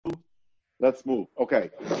Let's move. Okay.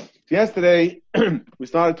 So yesterday we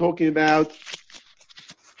started talking about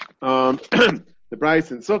the Bryce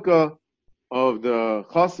and Sukkah of the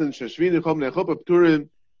Chosin Shashvini Chom Nechopa Pturim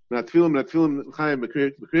Natfilim Chaim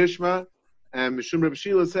Bekrishma, and Mishum Reb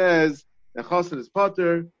Shila says that Chosin is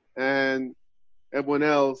Potter and everyone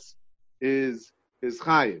else is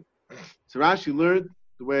Chaim. So Rashi learned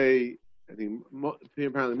the way I think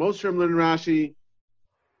apparently most of them learn Rashi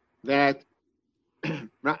that.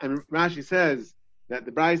 And Rashi says that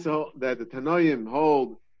the Brisa, that the Tanoim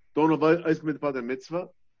hold don't avoid Oiskim mitzvah,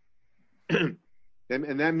 and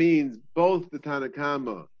that means both the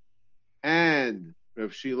Tanakama and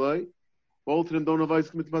Rav Shiloi, both of them don't avoid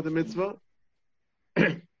Oiskim mitzvah,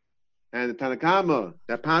 and the Tanakama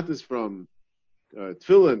that part is from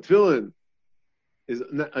Tefillin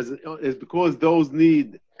is because those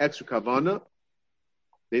need extra kavana.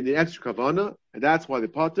 They need extra kavana, and that's why they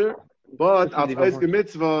potter. But as Oiskim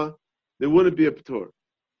mitzvah, there wouldn't be a P'tur.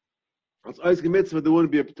 As Oiskim mitzvah, there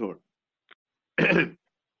wouldn't be a P'tur.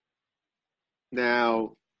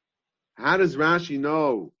 Now, how does Rashi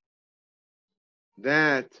know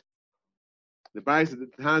that the Bryce,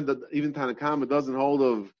 even Tanakama, doesn't hold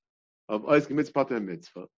of Oiskim mitzvah and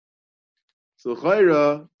mitzvah? So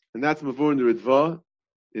Chayra, and that's before in the Ritva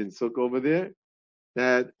in Sukkah over there,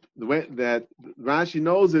 that the way that Rashi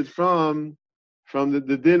knows it from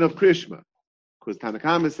the din of Krishma, because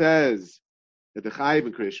Tanakama says that the Chayiv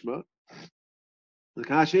in Krishma. The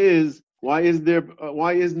kash is why isn't there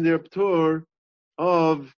a P'tur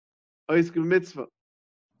of Oiskim mitzvah?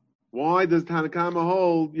 Why does Tanakama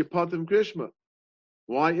hold your pot of Krishma?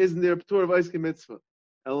 Why isn't there a P'tur of Oiskim mitzvah?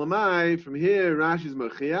 Elamai, from here Rashi's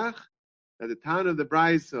Merchiach that the Tan of the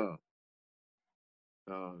Brisa,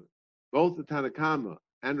 both the Tanakama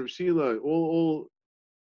and Rav Shila all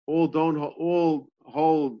hold the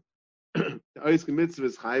Oiskim mitzvah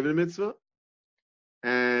is Chayiv in mitzvah,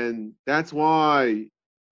 and that's why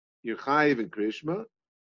you're Chayiv in Krishma,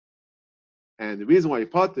 and the reason why you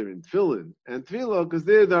potter in Tefillin and Tefillah, because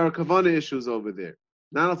there are Kavanah issues over there.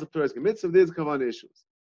 Not also Torah Oiskim mitzvah, there's Kavanah issues.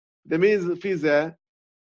 That means the Fizeh,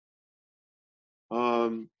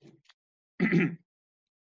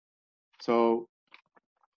 so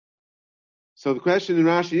the question in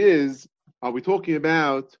Rashi is, are we talking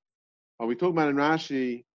about in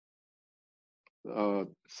Rashi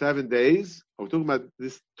 7 days? Are we talking about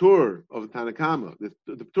this tour of the Tanakama,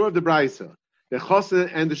 the tour of the Brisa, the Chosin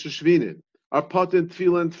and the Sheshvinin are potent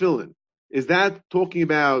Tefillin? Is that talking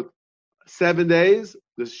about 7 days?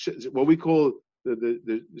 What we call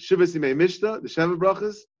the Shivas Yimei Mishta, the Sheva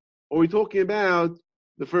Brachas? Or are we talking about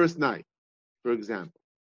the first night, for example?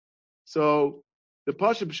 So the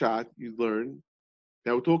Pasha Pshat, you learn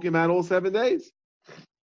that we're talking about all 7 days.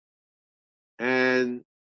 And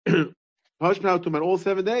Pasha Pshat talking about all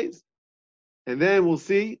 7 days. And then we'll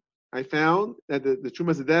see, I found that the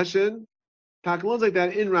Trumas Hadeshin takalons like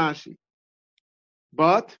that in Rashi.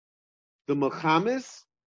 But the Mechamis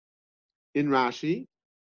in Rashi,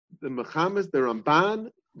 the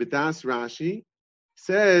Ramban, B'das Rashi,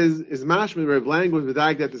 says, is mashma Rav language with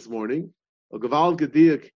that this morning, a Gaval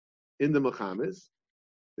Gediach in the Mechamis.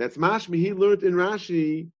 That's mashma he learned in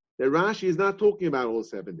Rashi, that Rashi is not talking about all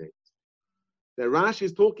 7 days. That Rashi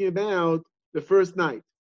is talking about the first night.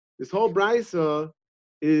 This whole Brisa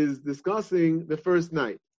is discussing the first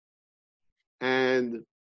night. And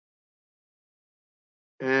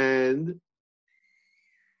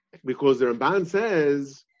because the Ramban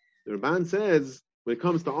says, when it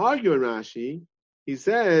comes to arguing Rashi, he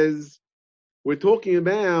says, we're talking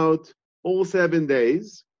about all 7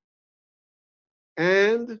 days,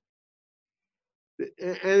 and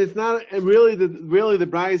it's not, and really the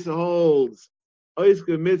Brisa holds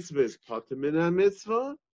Oiskim mitzvah is potter min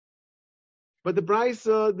mitzvah, but the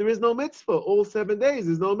Brisa, there is no mitzvah. All 7 days,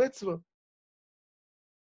 there's no mitzvah.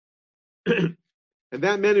 And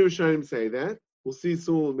that many Rishonim say that. We'll see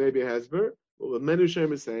soon, maybe a Hezber. But many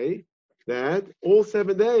Rishonim say that all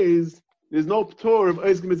 7 days, there's no P'tur of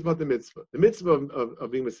Oiskim mitzvah to mitzvah. The mitzvah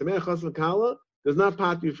of being Mesameh Chas Kala does not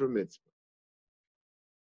part you from mitzvah.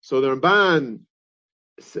 So the Ramban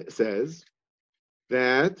says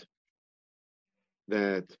that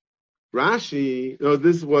Rashi,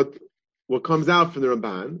 this is what comes out from the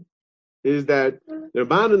Ramban, is that the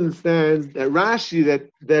Ramban understands that Rashi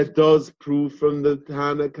that does prove from the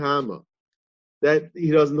Tanakama that he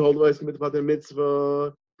doesn't hold Oiskim mitzvah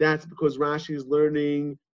mitzvah. That's because Rashi is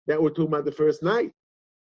learning that we're talking about the first night,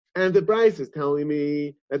 and the Bryce is telling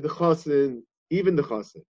me that the Chosin, even the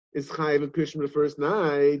Chosin, is Chayiv and Krishma the first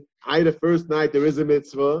night. The first night there is a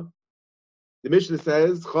mitzvah. The Mishnah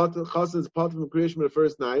says Chosin is part from Krishma the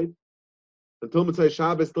first night. until Mitzvah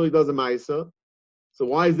Shabbos still he does a Maisa. So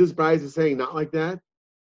why is this Bryce saying not like that?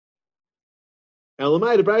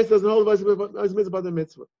 Elamai, the Bryce doesn't hold the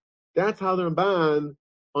mitzvah. That's how the Ramban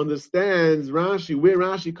understands Rashi, where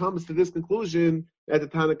Rashi comes to this conclusion that the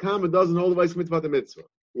Tanakhama doesn't hold the mitzvah.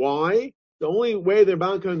 Why? The only way the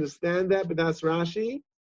Ramban can understand that, but that's Rashi,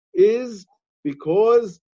 is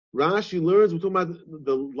because Rashi learns, we're talking about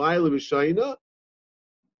the Laila Rishayna,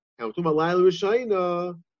 and we're talking about Laila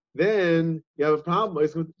Rishayna, then you have a problem.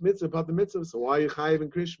 It's mitzvah about the mitzvah. So why are you chayiv in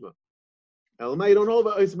Krishma? Elamai, you don't hold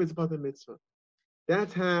about mitzvah about the mitzvah.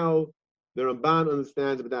 That's how the Ramban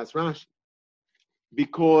understands it, but that's Rashi.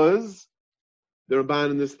 Because the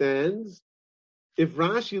Ramban understands, if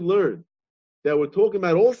Rashi learned that we're talking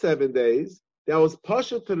about all 7 days, that was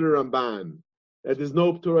pasha to the Ramban, that there's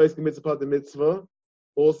no Torah mitzvah about the mitzvah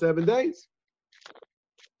all 7 days.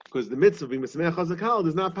 Because the mitzvah being Mesamech Chazakal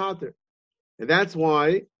is not pater. And that's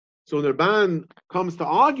why, so when the Ramban comes to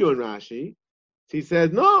argue in Rashi, he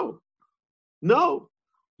said, no,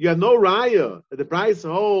 you have no raya that the price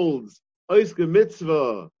holds Oiske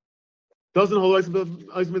mitzvah, doesn't hold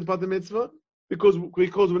Oiske mitzvah the mitzvah, because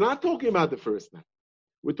we're not talking about the first night.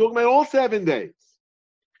 We're talking about all 7 days.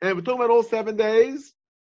 And we're talking about all 7 days,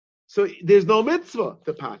 so there's no mitzvah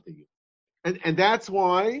to pater you. And that's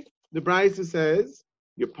why the Brisa says,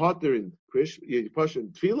 you're pater in Krishma, you're pater in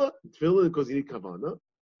Tefillah because you need Kavanah,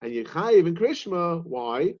 and you're chayiv in Krishma.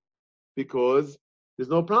 Why? Because there's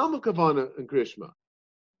no problem with Kavanah in Krishma.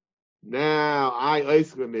 Now, I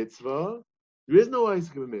Oiske mitzvah, there is no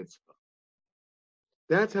Oiske mitzvah.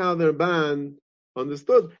 That's how the Ramban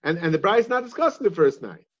understood. And the Brisa is not discussing the first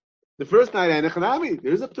night. The first night,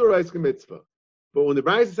 there is a Torah Oiske mitzvah. But when the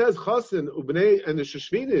Brisa says Chosin, Ubnei, and the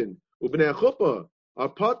Sheshvinin, Ubnei Chuppah, are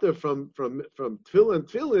pater from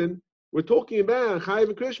Tefillin, we're talking about Chayiv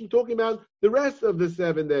and Krishma, we're talking about the rest of the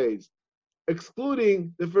 7 days,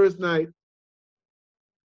 excluding the first night.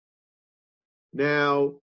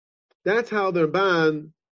 Now, that's how the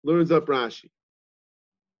Ramban learns up Rashi.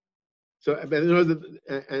 So,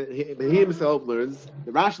 he himself learns,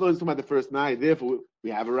 the Rashi learns about the first night, therefore we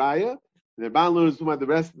have a raya. And the Ramban learns about the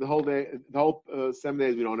rest of the whole day, the whole 7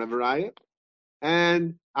 days we don't have a raya.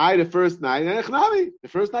 And the first night, and the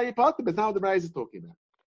first night you put them, but now the Brisa is talking about.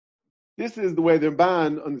 This is the way the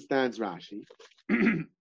Ramban understands Rashi.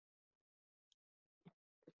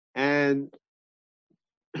 And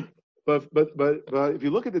but if you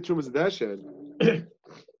look at the Trumas Deshen,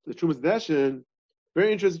 the Trumas Deshen,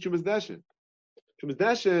 very interesting Trumas Deshen. Trumas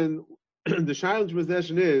Deshen, the Shaila Trumas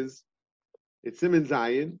Deshen is, it's Siman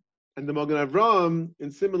Zayin, and the Magen Avram in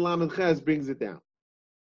Siman Lamed Ches brings it down.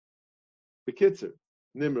 The Kitzer,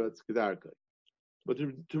 Nimrod, Kedarkai. But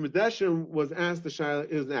the Trumas Deshen was asked, the Shaila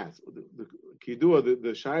is asked. The Kidua, the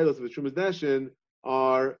Shailas of the Trumas Deshen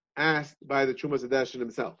are asked by the Trumas Deshen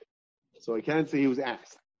himself. So I can't say he was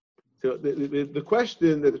asked. So the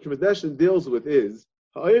question that the Trumas Deshen deals with is,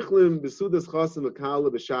 Ha'oichlim b'sudas chasim akala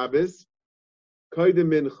b'Shabbos, koydem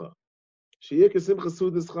mincha. She'yik simcha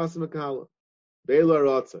sudas chasim akala. Be'ela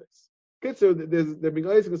ratzos. Kitzer, they're being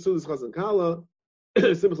oisik sudas chasim akala,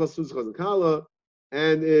 simcha sudas chasim akala,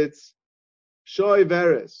 and it's shoy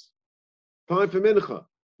veres. Time for mincha.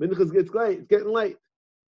 Mincha gets late. It's getting late.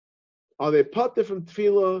 Are they pater from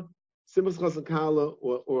tefillah, simcha chasim akala,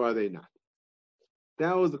 or are they not?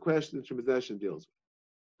 That was the question that Trumas Deshen deals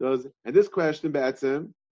with. And this question,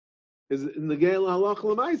 Batsim, is in the Geil Halach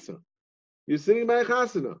L'maisa. You're sitting by a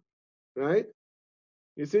chasana, right?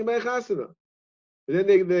 You're sitting by a chasana. And then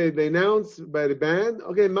they announce by the band,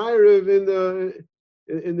 okay, Ma'ariv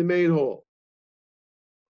in the main hall.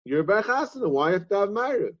 You're by a chasana. Why have to have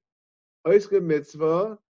Ma'ariv? Oiske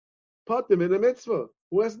mitzvah, patim in a mitzvah.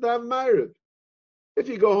 Who has to have Ma'ariv? If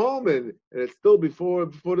you go home and it's still before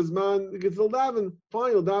this man gets still daven,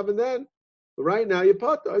 fine, you'll daven then. But right now you're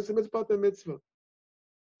pater. Oiske mitzvah, pater mitzvah.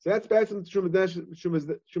 So that's back to Trumas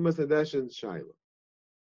Deshen's Shaila.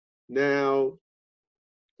 Now,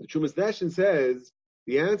 the Trumas Deshen says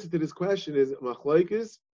the answer to this question is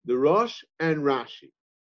Machlokes, the Rosh and Rashi.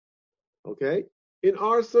 Okay? In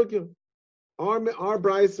our Sugya, our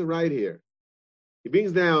Brisa right here, he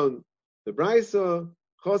brings down the Brisa,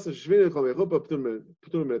 Chosef Shvina Chol Mechupa P'turim Min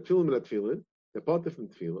Tefillin Min Tefillin, the pater from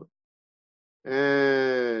Tefillah,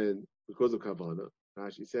 and because of Kavanah,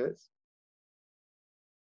 Rashi says.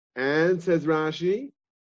 And says Rashi,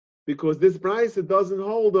 because this Brisa doesn't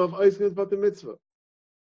hold of Oiskin Pater Mitzvah,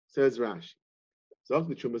 says Rashi. So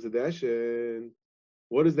the Trumas Deshen,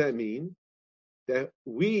 what does that mean? That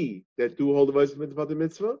we that do hold of Oiskin Pater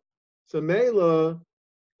Mitzvah, so Mela,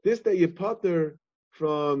 this that you pater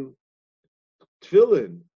from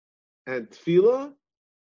Tefillin and Tefillah,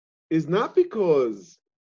 is not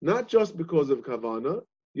just because of kavana.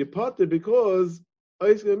 You're potter because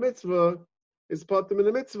oiskim mitzvah is potter in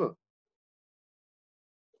the mitzvah.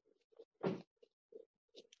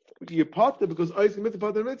 You're potter because oiskim mitzvah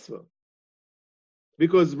potter mitzvah.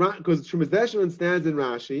 Because Shumas Deshaman stands in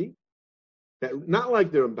Rashi that not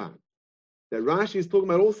like the Ramban, that Rashi is talking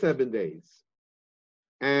about all 7 days,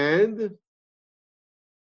 and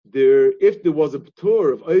if there was a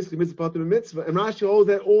P'tur of oiskim mitzvah potter mitzvah, and Rashi holds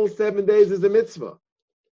that all 7 days is a mitzvah.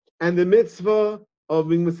 And the mitzvah of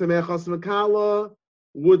being Mesamech Chas Makala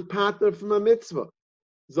would pater from a mitzvah.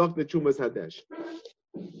 Zok the Chumas Hadesh.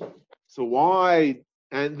 So why?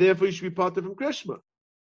 And therefore you should be pater from Krishma.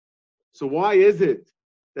 So why is it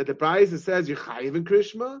that the Brisa says you're chayiv in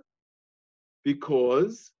Krishma?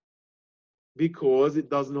 Because it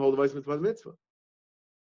doesn't hold the mitzvah mitzvah.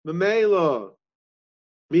 Mamela,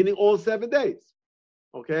 meaning all 7 days.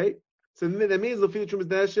 Okay? So that means the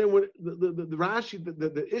Rashi,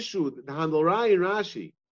 the issue, the Handel in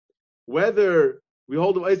Rashi, whether we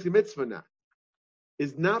hold the Oiskim mitzvah or not,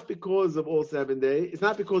 is not because of all 7 days. It's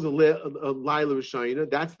not because of Laila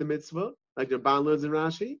Rishayna. That's the mitzvah, like the Ramban learns in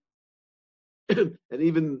Rashi, and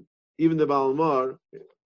even the Balmar.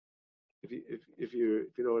 If you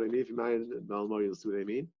know what I mean, if you mind Balmar, you'll see what I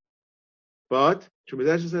mean. But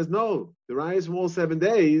Shumadesh says no. The Raya is from all 7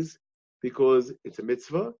 days because it's a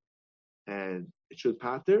mitzvah. And it should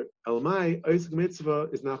pater. Elamai, Oisik mitzvah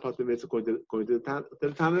is not pater mitzvah according to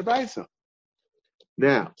the Tana Brisa.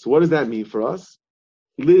 Now, so what does that mean for us?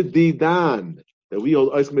 Lididan, that we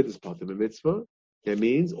hold Oisik mitzvah is pater mitzvah. That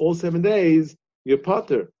means all 7 days you're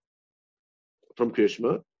pater from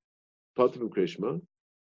Krishma,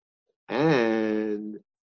 and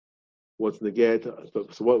what's neget?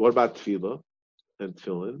 So what about tefillah and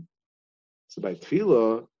tefillin? So by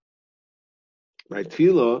tefillah,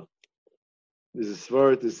 there's a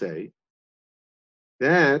svara to say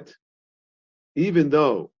that even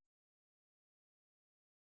though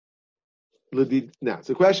now,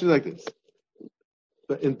 so the question is like this.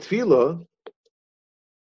 But in tefillah,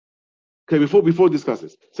 okay, before we discuss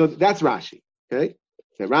this. So that's Rashi, okay?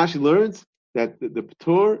 That Rashi learns that the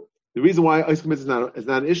P'tur, the reason why Oiskim mitzvah is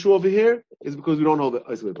not an issue over here is because we don't hold the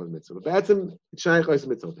Oiskim mitzvah. But that's in Shaykh Oiskim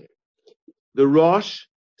mitzvah over here. The Rosh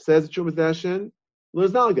says the Chumas Dashen,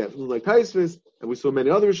 learns not like Taisvis, and we saw many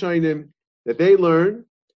other Rishonim, that they learn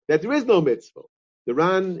that there is no mitzvah. The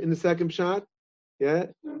Ran in the second shot,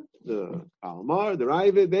 the Almar, the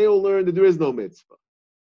Ravid, they all learn that there is no mitzvah.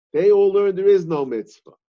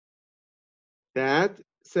 That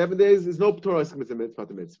 7 days is no Torah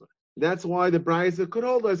mitzvah. That's why the Brisa could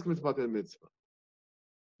hold mitzvah.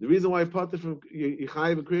 The reason why Pater from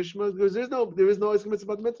Yechayiv and Krishma is because there is no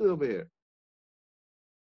mitzvah over here.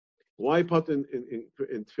 Why Pater in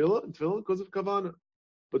Tefillah? In Tefillah because of Kavana.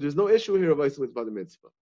 But there's no issue here of mitzvah.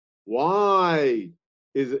 Why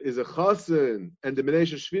is a Chassan and the Menei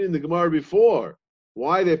Shvin in the Gemara before?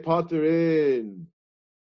 Why they Pater in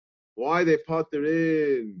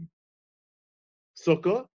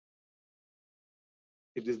Sukkah?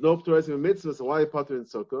 If there's no Torah mitzvah, so why Pater in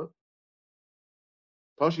Sukkah?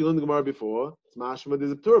 Pashi learned the Gemara before. It's mashma.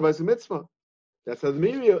 There's a Torah mitzvah. That's how the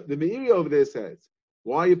Meiri over there says.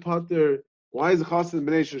 Why you Pater? Why is the Chassan and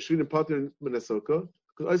Menei Shvin and Pater in Sukkah?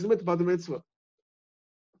 Because I Pater mitzvah.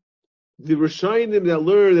 The Rishonim that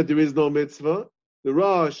learn that there is no mitzvah, the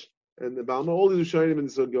Rosh and the Balma, all these Rishonim in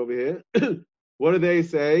the Sukkah over here, what do they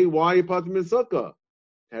say? Why you Pater in Sukkah?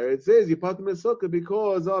 Here it says you Pater in Sukkah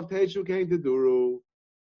because of Teishu came to Duru.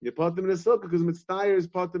 You Pater in Sukkah because Mitztayer is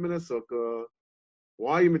Pater in Sukkah.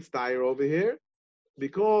 Why are you Mitztayer over here?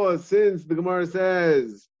 Because since the Gemara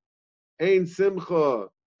says Ein Simcha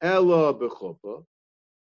Ella B'chuppah,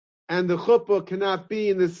 and the chuppah cannot be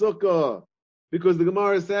in the Sukkah because the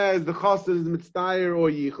Gemara says the chassid is Mitztayer or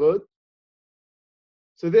Yichud.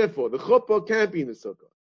 So therefore, the chuppah can't be in the Sukkah.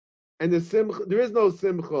 And the simcha, there is no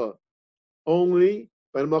simcha only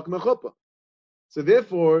by the Makom HaChuppah. So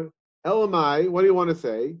therefore, Elamai, what do you want to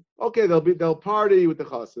say? Okay, they'll party with the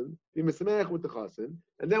chassan, be misamech with the chassan,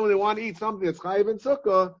 and then when they want to eat something that's chayiv in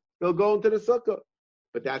sukkah, they'll go into the sukkah.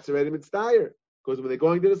 But that's already mitztayer, because when they're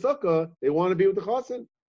going to the sukkah, they want to be with the chassan,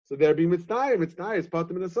 so they're being mitztayer. Mitztayer is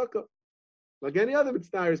patim in a sukkah, like any other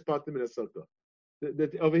mitztayer is patim in a sukkah.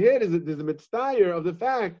 Over here, there's a mitztayer of the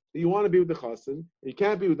fact that you want to be with the chassan, you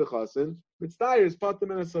can't be with the chassan. Mitztayer is patim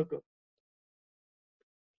in a sukkah.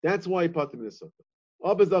 That's why patim in a sukkah.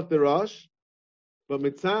 Abazak the Rosh, but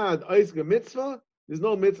mitzad oisga mitzvah, there's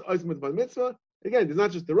no mitzvah oisga mitzvah. Again, there's not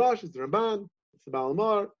just the Rosh, it's the Ramban, it's the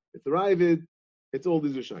Balmar, it's the Ravid, it's all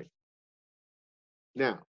these Rishonim.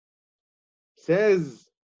 Now, says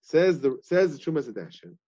the Shumas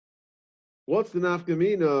Hadashen, what's the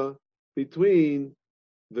nafkamina between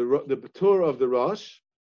the Patur of the Rosh?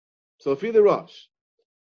 So if you're the Rosh,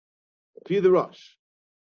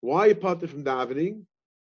 why you Patur from davening?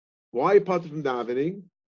 Why you Patur from davening?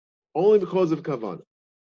 Only because of kavanah.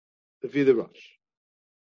 If you're the Rosh,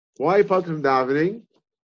 why you Patur from davening?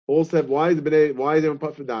 Also, why is they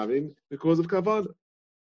Patur from davening? Because of kavanah.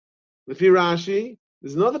 If you're Rashi,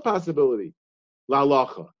 there's another possibility. La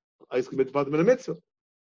lacha. I commit Patur from a mitzvah.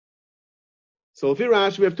 So if you're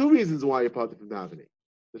Rashi, we have two reasons why you're Patur from davening.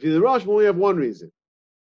 If you're the Rosh, we only have one reason.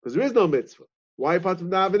 Because there is no mitzvah. Why Patur from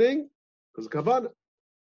davening? Because of kavanah.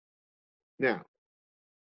 Now,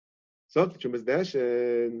 so the Chumas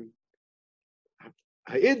Deshen,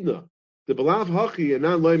 ha'idna, the belav hachi and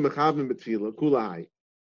not loy mechavim betfila kulai.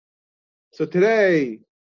 So today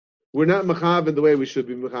we're not mechavim the way we should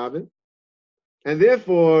be mechavim, and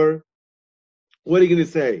therefore, what are you going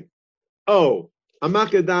to say? Oh, I'm not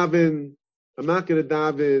going to daven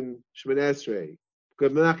Shemon Esrei because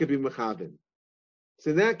I'm not going to be mechavim. So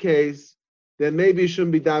in that case, then maybe you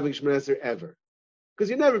shouldn't be davening Shemon Esrei ever. Because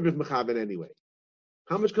you never been mechaben anyway.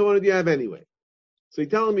 How much kavanah do you have anyway? So you're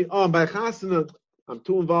telling me, oh, by chasana, I'm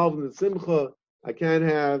too involved in the simcha. I can't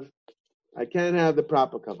have the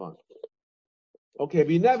proper kavanah. Okay,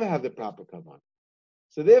 but you never have the proper kavanah.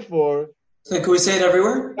 So therefore, so can we say it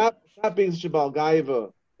everywhere? Stop being shabal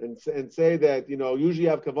gaiva and say that usually you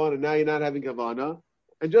have kavanah, now you're not having kavanah,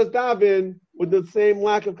 and just daven with the same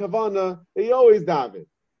lack of kavanah that you always daven.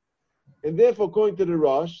 And therefore, according to the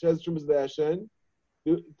Rosh, says Chumas Deshen,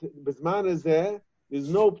 Bisman is there's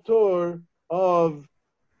no ptor of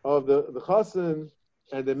the Chassan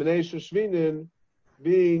and the Menei Shvinin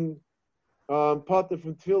being pater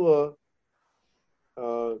from Tefillah.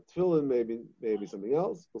 Tefillin maybe something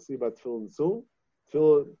else. We'll see about Tefillin soon.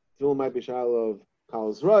 Tefillin might be Shiloh of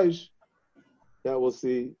Kalos Rosh. That we'll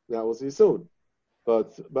see soon.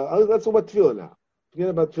 But let's talk about Tefillin now. Forget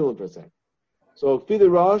about Tefillin for a second. So Fida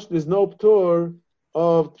Rosh, there's no ptor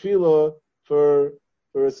of Tefillah for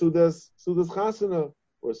a Sudas Chasana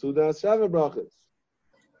or Sudas Shava Brachas.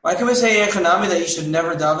 Why can we say Echanami that you should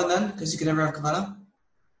never daven then? Because you can never have kavanah?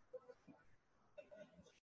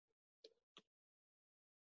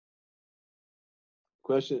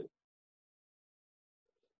 Question.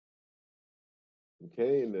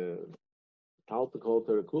 Okay, in the Talta Kol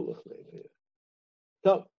Terakulach.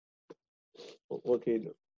 So, what can you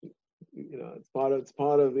do? It's part of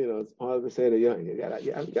the Seder. You got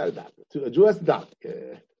to daven. A Jew has to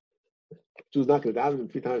daven. Jew's not going to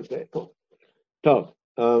daven 3 times a day. Cool. So,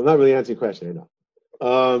 I'm not really answering your question enough.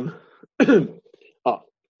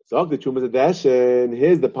 So the Chumas Deshen,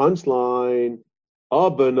 here's the punchline.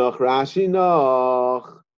 Nach Rashi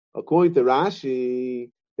nach. According to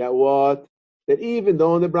Rashi, that even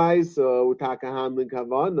though in the Brisa we're talking handling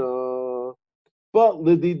kavana, but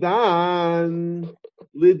lididan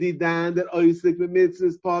that oisik b'mitzvah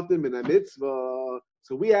is pater min mitzvah.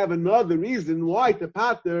 So we have another reason why to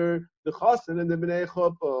pater the chasen and the bnei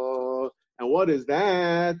chuppah. And what is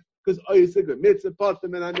that? Because oisik b'mitzvah pater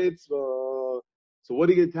min mitzvah. So what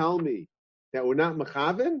are you going to tell me? That we're not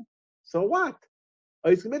mechaven? So what?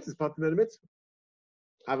 Oisik mitzvah is pater min mitzvah.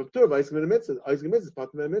 I have a ptur of oisik mitzvah. Oisik mitzvah is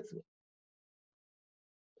pater min mitzvah.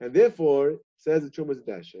 And therefore, says the Chumas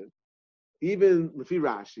Deshen, even Lefi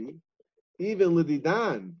Rashi, even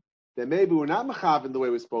Lididan, that maybe we're not mechaven the way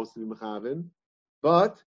we're supposed to be mechaven,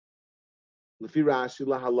 but Lefi Rashi,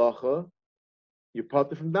 La Halacha, you're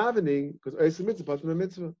pater from davening because Oisik mitzvah pater min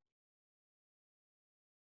mitzvah.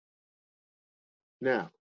 Now,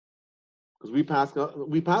 because we pass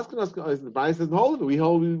on us, the Bible doesn't hold it,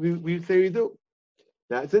 we say we do.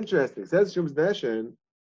 Now it's interesting. It says Chumas Deshen,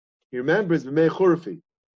 he remembers B'mei Churfi.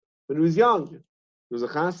 When he was young, there was a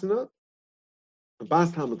chasana, a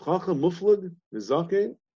bas talmid chacham, muflag,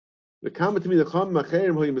 nizaken, the kamat mi the cham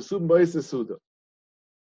macherim hoy mesub ba'is suda.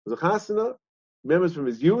 There was a chasana, members from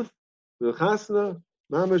his youth. There was a chasana,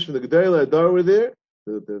 members from the Gedela Adar were there.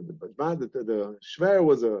 The shver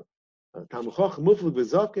was a talmid chacham, muflag,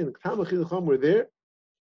 nizaken, the kamat mi the cham were there.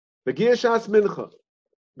 The giyashas mincha,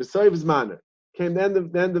 b'soiv zmaner, came the end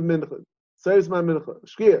of mincha, soiv zman mincha,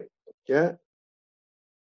 shkir, yeah.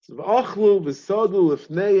 They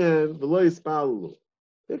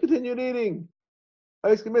continued eating.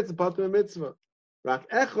 Mitzvah. Rak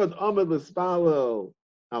echad amad l'spalel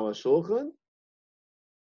ala shulchan.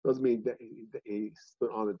 Doesn't mean that he stood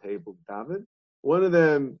on the table to daven. One of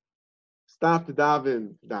them stopped to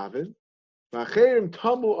daven. V'acherim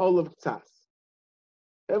tamu olav k'tzas.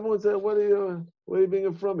 Everyone said, "What are you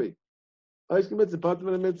being from me?" Eiskim mitzvah, pater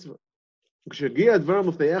min mitzvah. K'shagia advarim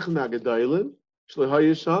l'fnei echad na'gedaylin.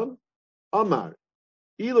 Amar,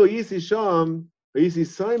 Ilo yisi sham, yisi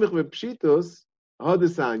saimich v'pshitos,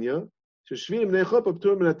 hadesanya, sheshvinim nechopa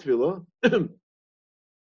p'tur min atfila,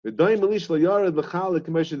 v'dayim elish lo yared l'chal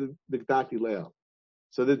l'kemesha d'gdaki le'el.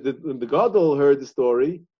 So when the Gadol heard the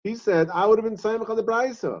story, he said, I would have been saimich on the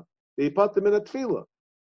Braisa. They put them in a tefillah.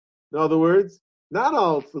 In other words, not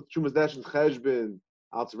all Chumas Deshin Cheshbin,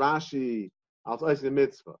 als Rashi, als Eisei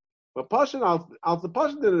Mitzvah, but Pashan als the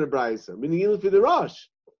Pashan in the Braisa, meaning even for the Rosh.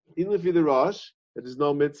 Even for the Rosh, there is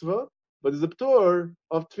no mitzvah, but there's a p'tur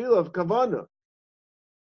of tefillah of kavana.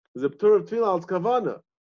 There's a p'tur of tefillah als kavana.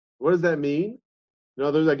 What does that mean? In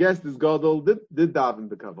other words, I guess this Gadol did daven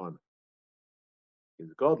the kavana.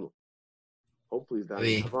 He's a Gadol. Hopefully he's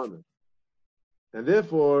daven kavana. And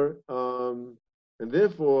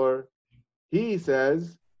therefore, he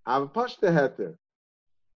says, I have a pashta heter.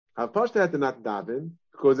 I have a pashta heter not daven,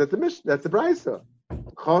 because that's the Braisa.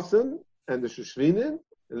 Chosin and the Shushvinin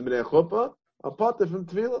and the Bnei Chuppah are potter from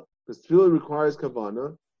Tefillah, because Tefillah requires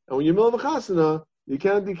Kavana, and when you're middle of a Chasana, you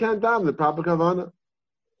can't daven the proper Kavana.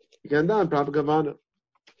 You can't daven proper Kavana.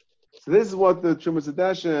 So this is what the Chumas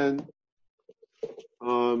Hadeshen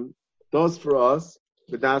does for us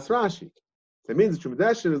with Das Rashi. That means the Chumas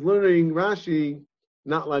Hadeshen is learning Rashi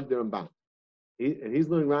not like the Ramban. He's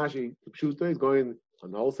learning Rashi to Pshuta. He's going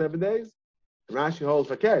on the whole 7 days. And Rashi holds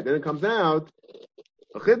Fakir. Then it comes out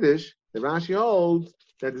a Chiddush that Rashi holds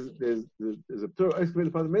that there's a Torah excavated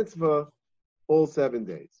upon the mitzvah all 7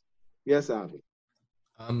 days. Yes, Avi.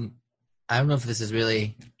 I don't know if this is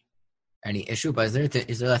really any issue, but is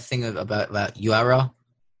there that thing about Yuara?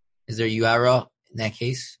 Is there Yuara in that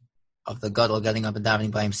case of the Gadol getting up and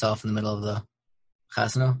davening by himself in the middle of the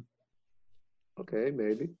Chasana? Okay,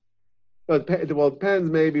 maybe. But it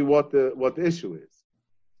depends maybe what the issue is.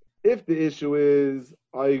 If the issue is,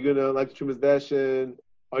 are you gonna like Chumas Deshin?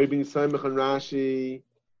 Are you being Saimach on Rashi,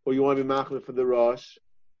 or you want to be Machna for the Rosh?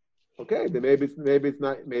 Okay, then maybe it's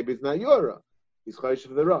not Yora. He's Chayish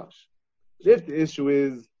for the Rosh. But if the issue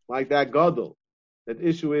is like that Gadol, that the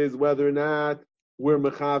issue is whether or not we're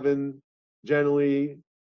Mechaven generally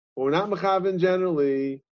or we're not Mechaven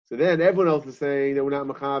generally. So then everyone else is saying that we're not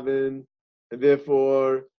Mechaven, and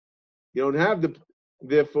therefore you don't have the.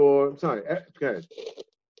 Therefore, sorry, forget it.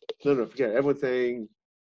 No, forget it. Everyone's saying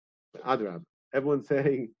Adrab. Everyone's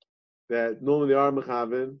saying that normally they are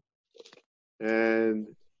Mechaven, and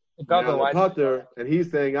the Potter, and he's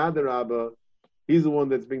saying Adrab. He's the one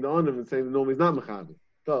that's being the honor and saying that normally he's not Mechaven.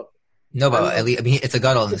 So no, but at least, I mean, it's a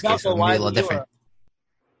Gadol in this case, so it can be a little different.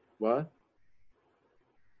 What?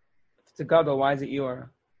 If it's a Gadol, why is it Yora?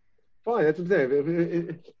 Fine, that's what I'm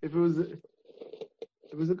saying. If it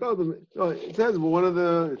was a Gadol, no, it says one of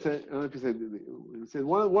the. I don't know if it said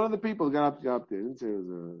one of the people got up there. It didn't say it was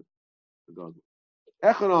a Gadol.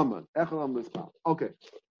 Echon is found. Okay,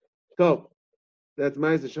 so that's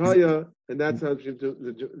Ma'aser Shahaya, and that's how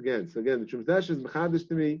again. So again, the Chumas Deshin is mechadish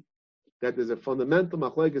to me that there's a fundamental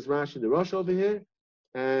machlekes Rashi the Rosh over here,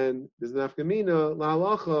 and there's an afkamina la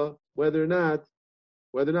halacha whether or not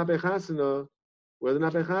bechasana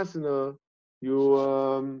you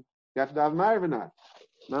have to have ma'ariv or not.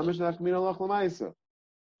 Mamish afkamina lach l'maisa.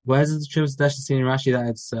 Where does the Chumas Deshin see in Rashi that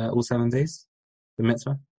it's all 7 days? The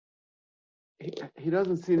mitzvah. He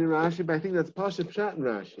doesn't see it in Rashi, but I think that's Pasha Pshat in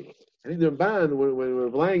Rashi. I think the Ramban, when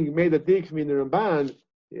Rav Lang made that deal for me in the Ramban,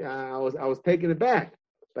 I was taken aback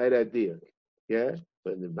by that deal. Yeah?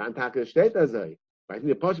 But in the Ramban Taka Shteit Azai. But I think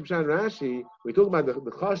the Pasha Pshat in Rashi, we talk about the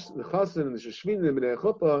Chosin and the Sheshvin and the Bnei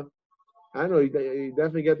Chuppah, I don't know, you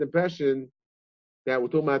definitely get the impression that we're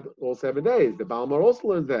talking about all 7 days. The Balmar also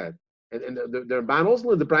learns that. And the Ramban also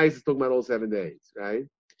learns the Bryce is talking about all 7 days, right?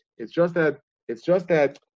 It's just that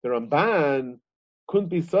the Ramban couldn't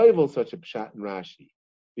be soivel such a pshat in Rashi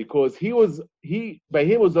because by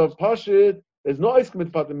him was of pashit. There's no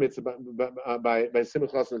iskamit patim mitzvah by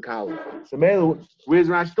Simchas and Kala. So where's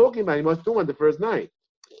Rashi talking about? He must do on the first night.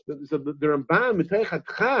 So the Ramban mitaychat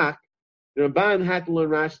chak, the Ramban had to learn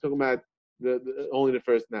Rashi talking about only the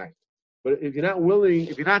first night. But if you're not willing,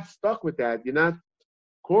 if you're not stuck with that, you're not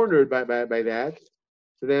cornered by that.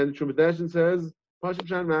 So then Chumas Deshin says. Pashup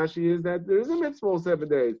Shan Rashi is that there is a mitzvah all 7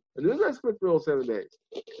 days, and there is a mitzvah for all 7 days,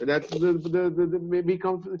 and that's the maybe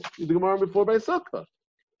comes the Gemara before by Sukkah.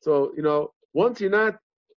 So once you're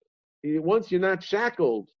not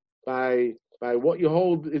shackled by what you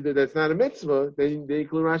hold that's not a mitzvah, then you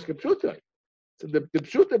can learn Rashi Pshuta. So the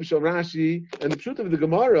Pshuta of Rashi and the Pshuta of the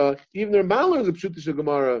Gemara, even the Ramban learns the Pshuta of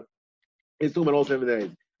Gemara is talking about all 7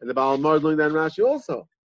 days, and the Baal Mar is learning that in Rashi also.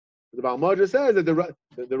 The Baal Madra says that the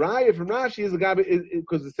raya from Rashi is the guy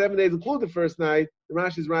because the 7 days include the first night. The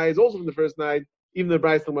Rashi's raya is also from the first night, even though the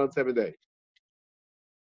Bryce talking about 7 days.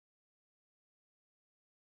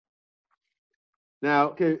 Now,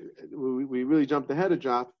 okay, we really jumped ahead a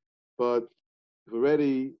drop, but if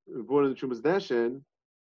we're born in the Trumas Deshen,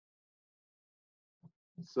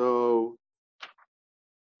 so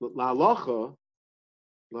la halacha,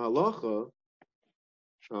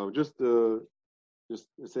 just to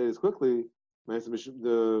say this quickly,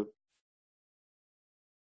 the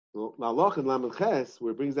la halacha in Lamed Ches,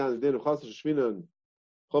 where it brings down the din of Chassid Sheshvina and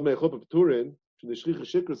Chol Mei Chuppah P'turin, from the Shlicha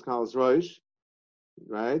Shikras Kalas Rosh,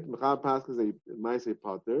 right? Mechab Pascha is a Maaseh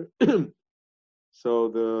Pater. So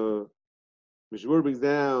the Mishmur brings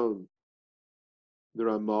down the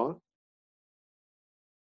Ramah,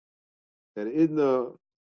 and in the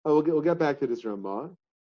we'll get back to this Ramah.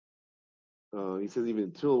 He says even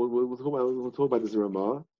until we'll talk about this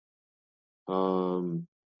Ramah. The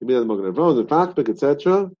Fakbik,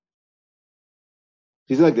 etc.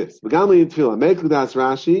 He's like this. Begamli in Tefillah, make das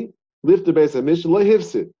Rashi, lift the base of Mishnah, lo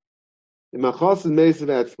hifsid. In Machos and Meisiv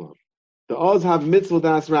Etzlam. The Oz have mitzvah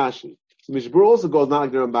das Rashi. So Mishmur also goes not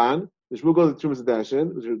like the Ramban. Mishmur goes to Trumas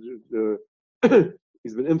Deshen, which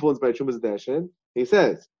he's been influenced by Trumas Deshen. He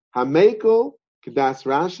says, Hamekel Kedas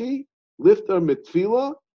Rashi, lifter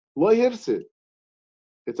mitfila, lo hifsid.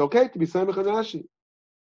 It's okay to be Samech on Rashi.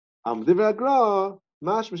 Divrei Agra,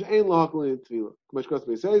 mashmash ein lahakol in tefillah. K'mash kos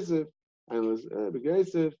beiseisif, ein was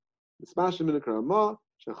begeisif, mispashim in the Karamah,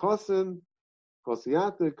 shechasen,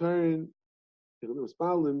 chosiyate, karin,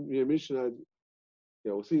 uspalim, yemishna.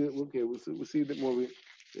 Yeah, we'll see. Okay, we'll see a bit more.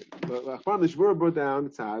 But Achbar Mishmur brought down the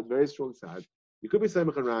tzad, very strong tzad. You could be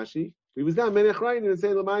Samech on Rashi. He was down Menech Rayin and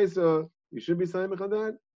saying Lamaisa, you should be Samech on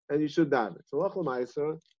that, and you should daven. So Lach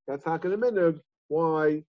Lamaisa, that's Hakan and Minhag,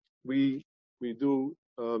 why we do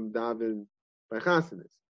daven by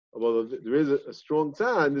Chasanis. Although there is a strong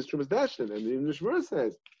tzad in this Trumas Deshen, and even the Mishmur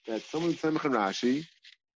says that someone Samech on Rashi,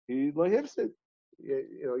 he lahivsid.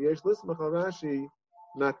 Yesh Lismach on Rashi,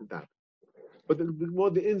 not to daven. But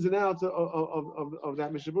the ins and outs of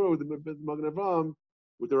that Mishabur with the Magen Avraham,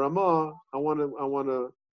 with the Ramah, I want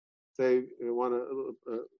to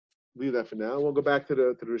leave that for now. We'll go back to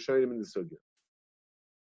the Rishonim and the Sugya.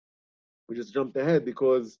 We just jumped ahead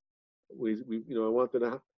because I wanted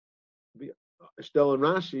to be Shtel and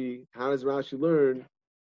Rashi. How does Rashi learn?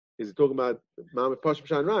 Is it talking about Mamish Pashim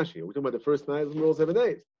Pshat and Rashi? Are we talking about the first night of the rule 7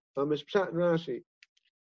 days? Mamish Pshat and Rashi.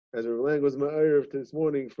 As Rav Lang was my this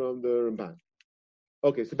morning from the Ramban.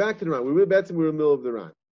 Okay, so back to the Ran. We were in the middle of the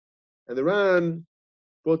Ran. And the Ran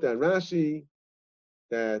brought down Rashi,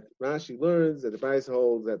 that Rashi learns that the Bais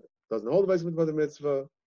holds that doesn't hold the Bais mitzvah the mitzvah.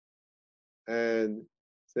 And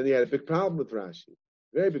then he had a big problem with Rashi.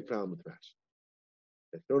 Very big problem with Rashi.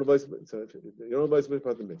 If you don't have the Bais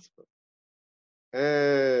mitzvah the mitzvah.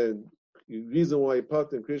 And the reason why he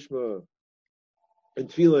put in Krishma and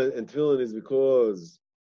Tefillin is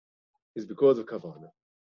because of Kavanah.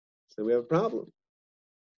 So we have a problem.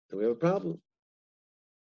 We have a problem.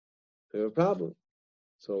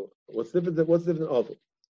 So what's different than Oval?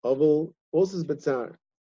 Oval also is Betzar.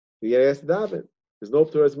 You gotta ask David. There's no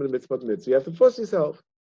tourism in the mitzvah. So you have to push yourself.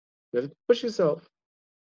 Get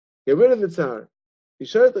rid of the Tzar. You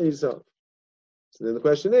share it on yourself. So then the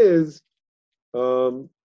question is, so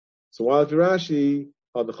while if Rashi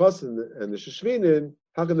on the Chosin and the Sheshvinin,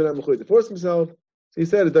 how come they're not mechuyev to force himself? So he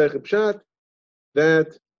said a Derech Pshat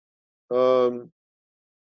that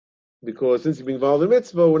because since you're being involved in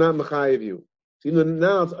mitzvah, we're not mechayev you. So even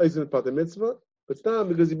now it's Eisen Pater mitzvah, but it's not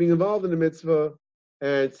because you're being involved in the mitzvah,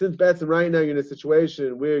 and since Batson right now you're in a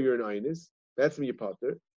situation where you're in Einis, that's when you're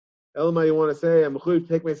Pater. Elamai, you want to say, I'm mechuyev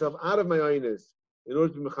to take myself out of my Einis in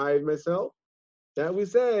order to be mechayev myself. That we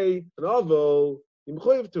say, an Oval, you're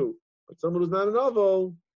mechuyev to. But someone who's not an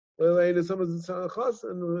Oval, someone's a Chas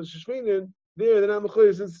and Sheshvinin, they're not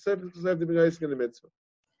mechuyev since they have to be Eisen in the mitzvah.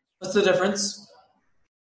 What's the difference?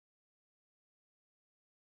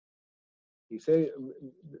 You say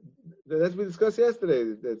that's what we discussed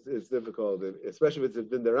yesterday. It's difficult, especially if it's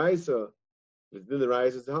din deraisa. If it's din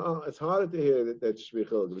deraisa, it's harder to hear that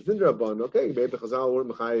shvichil. If it's din derabban, okay, maybe the chazal won't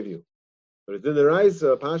mechayev you. But if it's din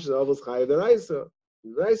deraisa, Pasha's avos chayev deraisa.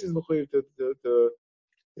 Deraisa is mechayev to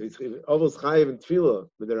avos chayev and tefillah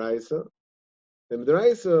with deraisa. And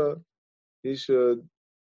deraisa, he's mechayev.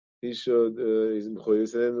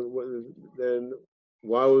 And then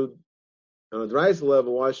why would on a deraisa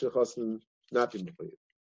level why should chassan not be mechayev?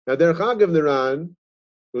 Now, Derech Agav the Ran,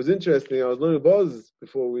 it was interesting. I was learning Boz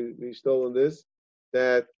before we stole on this,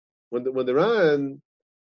 that when the Ran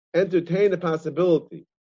entertained the possibility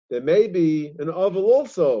that maybe an Oval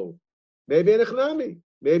also, maybe an Echnami,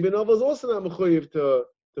 maybe an Oval is also not mechayev to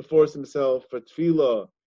force himself for tefillah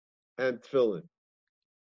and tefillin.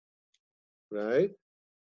 Right?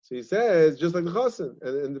 So he says, just like the Chosin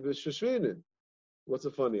and the Sheshvinin, What's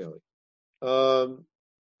so funny, Eli? So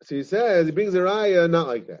he says, he brings a raya not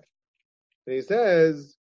like that. And he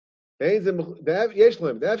says,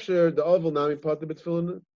 Yeshlem, the oval nami potter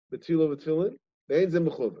betfilin, betfilo betfilin, ve'ein zem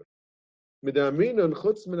mechuver. Midamrinon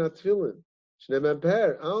chutz min atfilin, shneim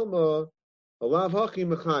amper, alma, alav haki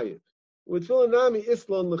mechayiv. With tefillin nami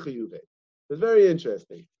islon lechiyuve. It's very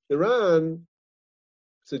interesting. The Ran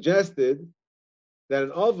suggested that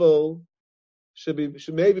an oval should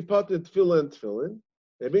maybe potter tefillin and tefillin.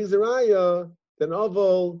 It brings a raya that an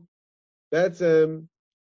oval that's would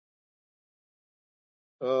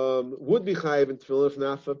be chayiv in tefillin if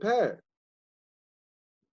not for pair.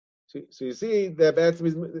 So you see that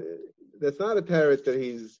that's not a parrot that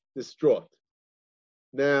he's distraught.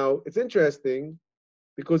 Now it's interesting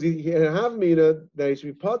because he had a havmina that he should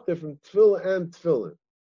be potter from tefillin and tefillin.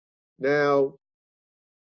 Now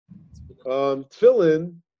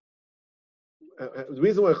tefillin, the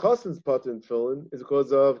reason why Chassan's potter in tefillin is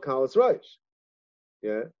because of Kalas Reish.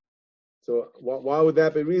 Yeah. So why would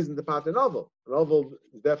that be reason to pot an oval? An oval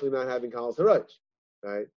is definitely not having Kalas Reish,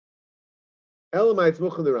 right? Elamites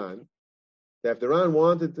Muchal the Ran, that if the Ran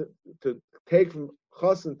wanted to take from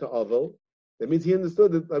Chassan to oval, that means he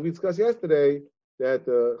understood that, like we discussed yesterday, that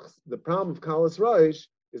the problem of Kalas Reish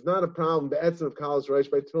is not a problem, the etzem of Kalas Reish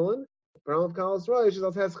by tefillin. The problem of Kalas Reish is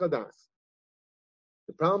Hes Chadas.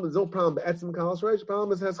 The problem is no problem by etzem Kalas Reish. The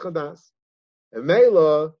problem is Hes Chadas. And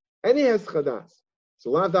Mela, any Hes Chadas. So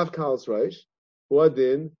lav dav Kalas Reish,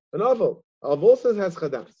 huadin an oval. Oval says Hes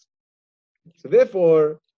Chadas. So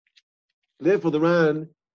therefore the Ran,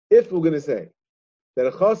 if we're going to say that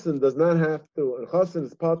a Chassan does not have to, a Chassan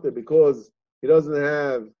is potter because he doesn't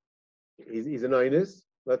have, he's an Einus,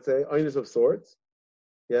 let's say, Einus of sorts,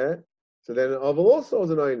 yeah? So then an oval also is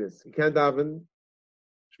an Einus. He can't daven,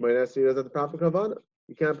 Shemay Nesri, he doesn't have the proper Kavanah.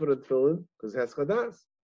 You can't put a tefillin because it has Chadas.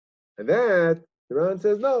 And that, the Ran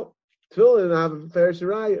says, no, tefillin have a fair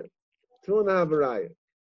shirayah. Tefillin have a raya.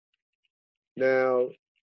 Now,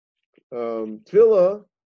 tefillah,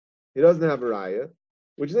 he doesn't have a raya,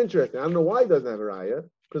 which is interesting. I don't know why he doesn't have a raya,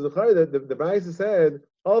 because the Brisa said,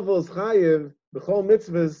 Oval's chayiv b'chol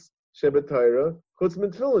mitzvahs shebetayra chutz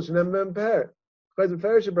min tefillin shenem memper. Because the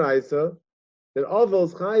Farish Brisa that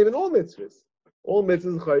Oval's chayiv in all mitzvahs. All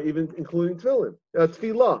mitzvahs chayiv, even including tefillah,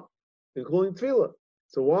 including tefillah.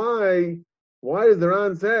 So why does the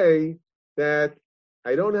Ran say that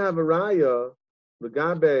I don't have a raya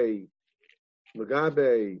Megabe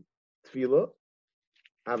tefillah?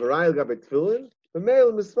 I have a raya Megabe tefillin. But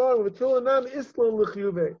male misfar with tefillin nam islam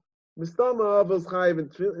l'chiyuve. Mistama avos chayiv in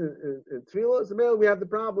tefillah. So male we have the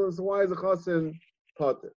problem. So why is a chassan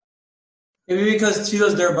potter? Maybe because tefillah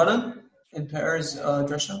is derbanan in Paris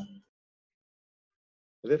drasha.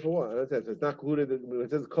 Therefore, what? It's not included. It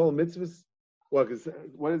says kol mitzvahs. What is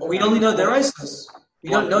We only know deraisas. We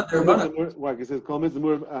don't know derbanan. Why? It says kol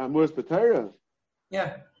mitzvahs muras b'Torah.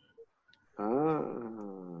 Yeah.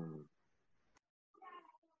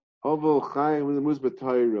 Oval chayim with the muras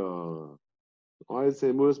b'Torah. Why does it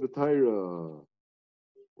say muras b'Torah?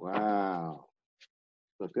 Wow.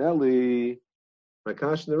 Look, Eli, my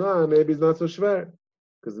kash in the Ran maybe it's not so schwer.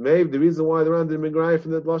 Because maybe the reason why the Ran didn't migrate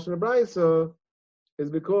from the Lashon HaBraisa is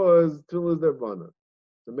because tefillah is their bana.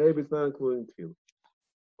 So maybe it's not including tefillah.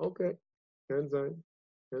 Okay.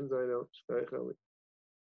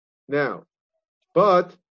 Now,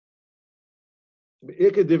 but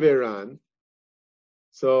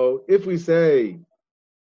so if we say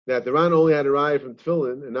that the Ran only had a raya from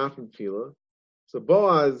tefillin and not from tefillah, so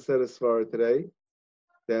Boaz said as far today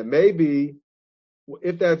that maybe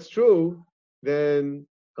if that's true, then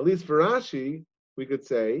at least for Rashi we could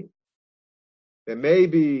say that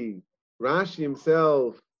maybe Rashi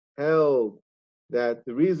himself held that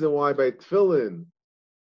the reason why by tefillin,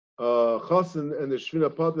 Chassan and the Shvina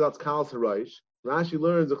Potter, that's Kalas Haraish. Rashi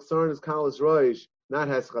learns the Chsaron is Kalas Reish, not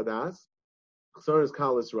Hes Chadas. Chsaron is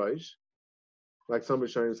Kalas Reish, like some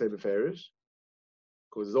Rishonim say Beferish,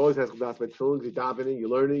 because there's always Hes Chadas by tefillin. You're davening, you're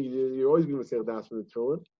learning, you're always going to say Chadas from the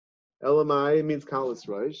tefillin. Elamai means Kalas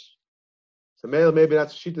Reish. So maybe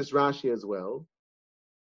that's Shittas Rashi as well.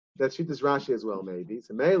 That's Shittas Rashi as well, maybe.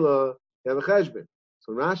 So Mela, you have a cheshbon.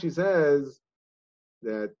 So Rashi says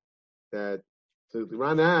that so the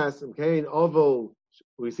Ran asks, Cain oval.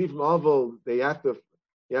 We see from oval you have to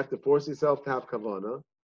force yourself to have kavana.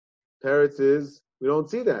 Peretz is we don't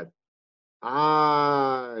see that.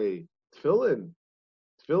 Tefillin.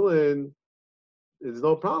 There's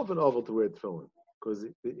no problem for an oval to wear tefillin because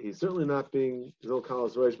he's certainly not being there's no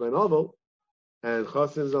kalas reish by an oval, and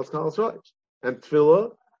chassan is not kalas reish. And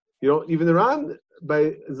tefillah, even the Ran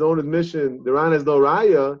by his own admission, the Ran has no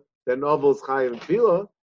raya that an oval is chayiv and tefillah.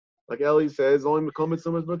 like Eli says, only Mekom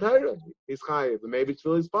Mitzvah B'Torah. He's chayiv, but maybe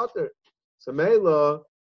Tefillah is pater. So Mela,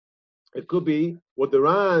 it could be what the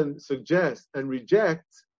Ran suggests and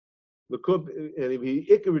rejects. And if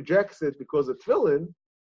he rejects it because of Tefillin,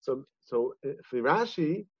 so for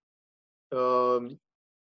Rashi, Tefillin,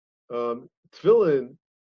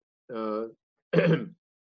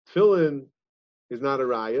 Tefillin is not a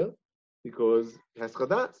raya because it has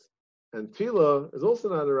chadas, and Tefillah is also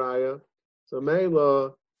not a raya. So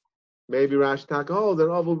Mela, maybe Rashi Taka holds that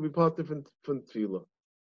all will be pater from Tefillah.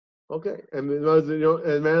 Okay, and Mela, you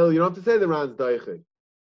don't have to say the Ran's daichik.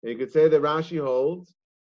 You could say that Rashi holds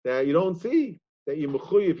that you don't see that you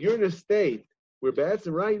mechuyev. If you're in a state where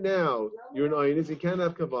Ba'atzim right now you're in Aynis, you can't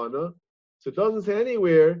have kavana. So it doesn't say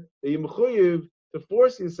anywhere that you mechuyev to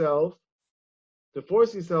force yourself to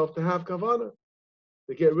have kavana,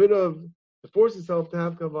 to force yourself to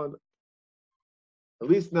have kavana. At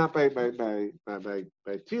least not by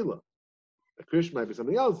tefillah. A krish might be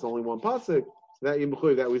something else. It's only one pasuk. So that you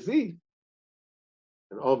mechuyev that we see.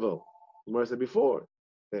 And oval, the Gemara said before.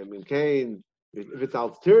 That in Cain, if it's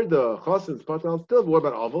al tirda, chosin, it's part al tirda. What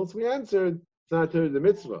about oval? So we answered it's not tirda the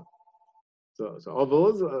mitzvah. So oval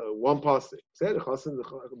is one pasuk. Said chosin, the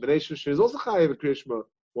bnei shusha is also chayiv krishma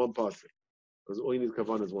one pasuk because all you need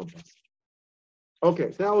kavanah is one pasuk.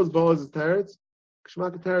 Okay, so that was Boaz's teretz.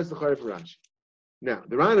 Kshmak teretz the chayiv for Rashi. Now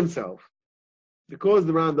the Ran himself, because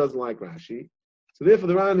the Ran doesn't like Rashi, so therefore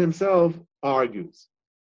the Ran himself argues,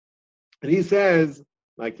 and he says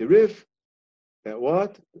like the Rif. That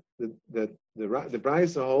what the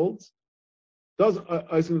Brisa holds does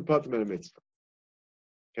Oiskim Patim and a mitzvah.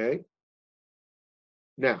 Okay.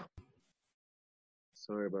 Now,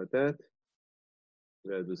 sorry about that. We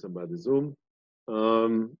gotta do something about the Zoom.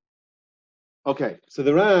 Okay, so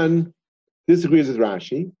the Ran disagrees with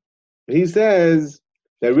Rashi, but he says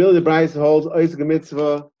that really the Brisa holds Oiskim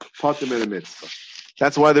mitzvah Patim and a mitzvah.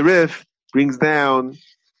 That's why the Rif brings down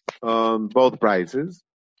both Brisas.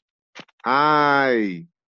 So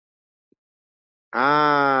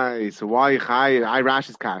why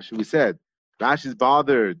Rashi's kash? We said Rashi's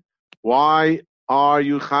bothered. Why are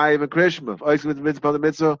you chayiv and krishma?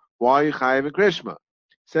 Why are you chayiv and krishma?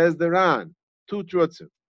 Says the Ran. Two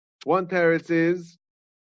trutzim. One teretz is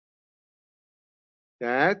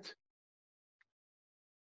that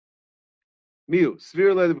miu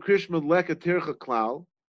svir le krishma leka tircha klal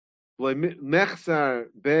mechsar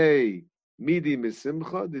bei midi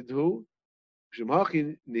misimcha didhu.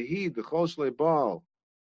 Shemhachi nehi the chol shlei bal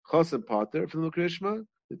chosim pater from the krishma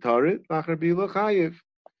the tarit lachar bila chayiv.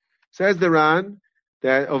 Says the Ran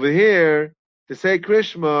that over here to say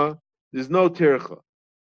krishma there's no tircha,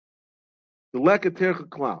 the leka tircha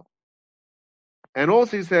klal, and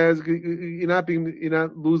also he says you're not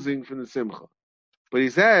losing from the simcha, but he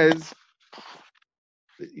says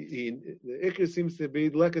the ikar seems to be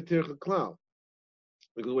leka tircha klal.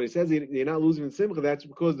 Because when he says you're not losing in simcha, that's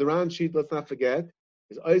because the Ran sheet, let's not forget,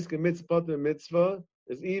 is oiskim mitzvah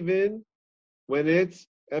is even when it's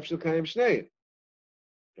efshel kayim shnei.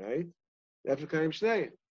 Right? Efshel kayim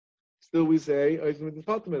shnei. Still we say oiskim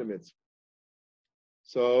mitzvah and a mitzvah.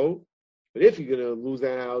 So, but if you're going to lose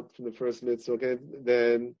out from the first mitzvah, okay,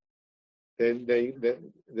 then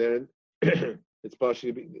it's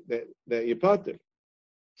partially that you're pater.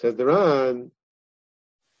 Says the Ran.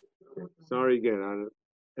 Sorry again.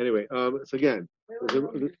 Anyway, so again,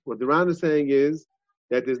 what the Ran is saying is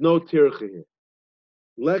that there's no tircha here.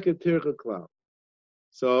 Leka tircha klal.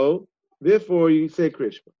 So, therefore, you say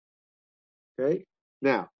krishma. Okay?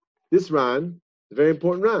 Now, this Ran is a very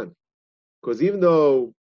important Ran. Because even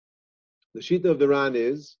though the shita of the Ran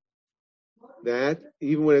is that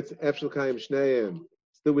even when it's efshel kayim shneim,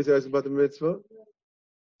 still we say about the mitzvah.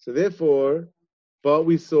 So therefore, but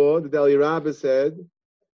we saw that Eli Rabbah said,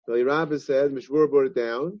 Mishmur brought it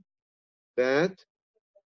down, that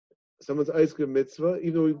someone's oiskim mitzvah,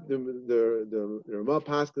 even though the Ramah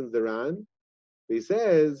paskins the Ran, he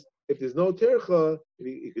says if there's no tercha,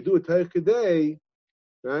 if you could do a tercha day,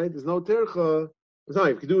 right? There's no tercha.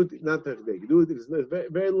 Sorry, if you do it not tercha day, you do it. There's very,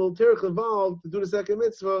 very little tercha involved to do the second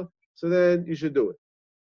mitzvah, so then you should do it.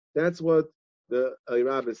 That's what the Eli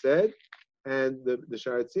Rabbah said, and the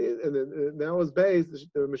Sharetzi, and that was based.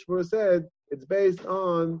 The Mishmur said it's based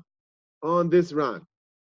on this Ran.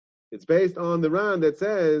 It's based on the Ran that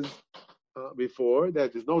says before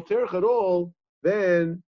that there's no terch at all.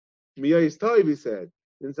 Then Miyayis Toiv said.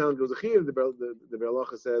 Didn't sound it was a chiyuv. The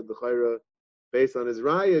Berlacha said the chayra based on his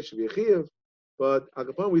raya it should be a chiyuv. But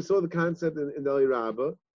Agapon, we saw the concept in Eli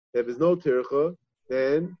Rabbah that if there's no tercha,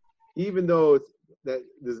 then even though it's that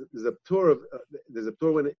there's a ptur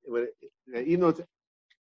when even though it's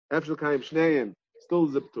Efshel Kayim Shneim, still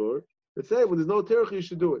is a ptur. But say when there's no tircha, you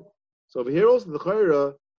should do it. So over here also the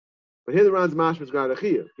chayra, but here the Ran's mashmas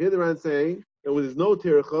gradachir. Here the Ran's saying that when there's no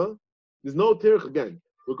tircha again.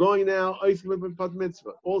 We're going now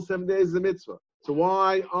mitzvah. All 7 days is a mitzvah. So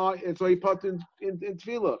why are so you put in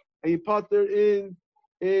tefillah and you put in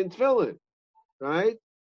tefillin, right?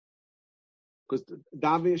 Because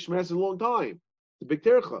davening shmeres is a long time. It's a big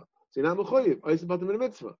tircha. So you're not mechuyev. Oisim patim in a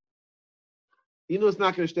mitzvah. You know it's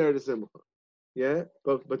not going to stare at the simcha. Yeah,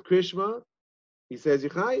 but Krishma, he says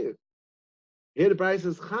Yechayev. Here the price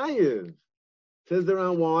is Chayev. Says the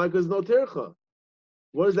Ran why? Because no tircha.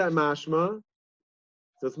 What is that mashma?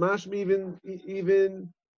 So it's mashma even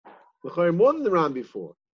more than the Ran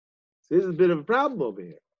before. So this is a bit of a problem over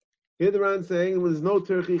here. Here the Ran saying there's no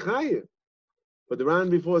tircha Chayev, but the Ran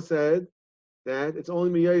before said that it's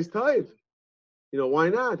only miyayis taiv. You know why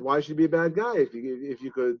not? Why should you be a bad guy if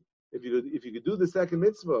you could do the second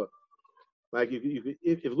mitzvah? Like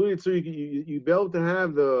if Lu Yitzur, you be able to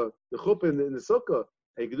have the chuppah in the sukkah,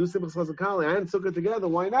 and you can do simchas chazon kala and sukkah together.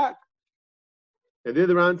 Why not? And the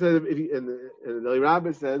other Ran said, and the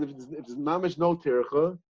Rabbi said, if there's mamish no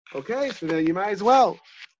tircha, okay, so then you might as well.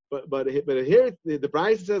 But here the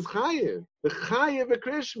Bryce says chayev, the chayev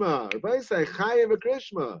v'krishma. The Bryce says chayev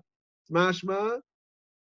v'krishma. It's mashma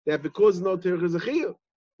that because no tircha is a chiyuv,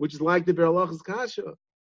 which is like the Beralach's kasha,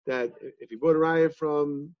 that if you bought a raya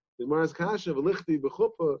from the Gemara's kasha, v'lichti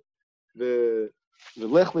b'chuppah, the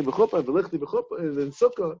lechli b'chuppah, v'lichti b'chuppah, and then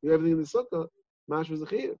sukkah, you have everything in the sukkah, mashma is a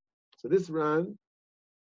chiyuv. So this Ran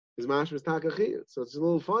is mashma is taka chiyuv. So it's a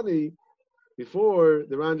little funny. Before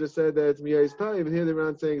the Ran just said that it's miyayis ta'iv, and here the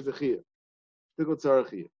Ran saying it's a chiyuv.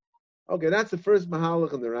 Okay, that's the first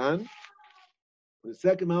mahalach in the Ran. The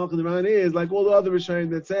second mahalach in the Ran is like all the other Rishonim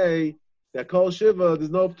that say that kol shiva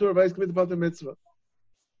there's no ptur v'ais commit the mitzvah.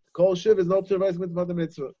 Kol shiva is no ptur v'ais commit the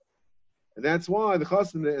mitzvah. And that's why the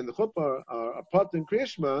chassan and the chuppah are pater and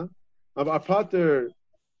krishma, are pater,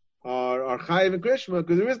 are chayiv and krishma,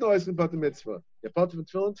 because there is no ice pater mitzvah. You're pater from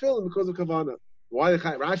tefillin because of kavanah. Why the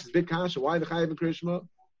chayiv? Rashi's big kasha. Why the chayiv and krishma?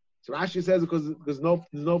 So Rashi says because there's no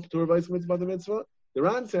ptur v'ais commit the mitzvah. The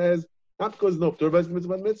Ran says not because there's no ptur v'ais commit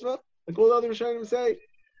the mitzvah. Like all the other Rishonim say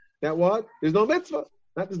that what? There's no mitzvah.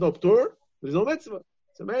 Not there's no ptur. There's no mitzvah.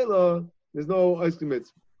 So Mela, there's no ice cream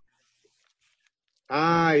mitzvah.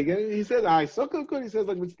 He said, sukkah good. He says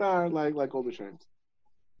like mitzvah, like all the Rishonim.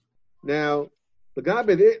 Now, the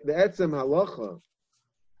etzem halacha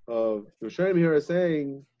of the Rishonim here are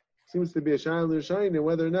saying seems to be a shayla Rishonim and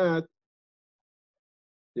whether or not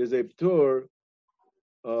there's a ptur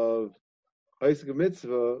of ice cream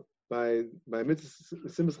mitzvah by mitzvah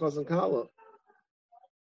simchas chazon kala.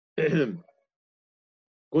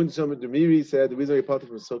 Going to Shlomo Demiri said the reason why you potter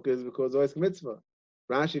from sukkah is because of ice mitzvah.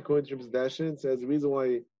 Rashi, according to Dashin, says the reason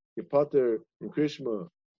why you potter in Krishma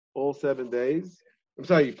all 7 days. I'm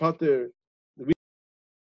sorry, you potter the reason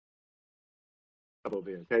over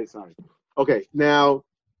here. Okay, sorry. Okay, now,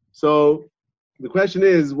 so the question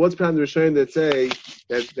is, what's behind the Rishonim that say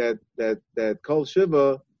that Kol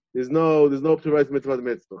Shiva there's no p'turais mitzvah the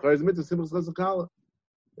mitzvah. Chayz mitzvah simple chazon kala.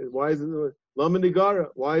 Why is it Lama Nigara?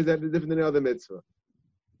 Why is that different than the other mitzvah?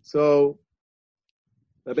 So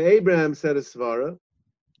Rabbi Abraham said a svara,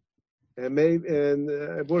 and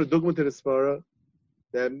I brought a dogma to the svara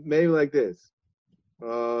that maybe like this.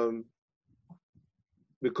 It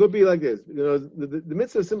could be like this. You know, the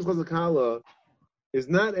mitzvah of simchas chazon kala is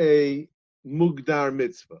not a mugdar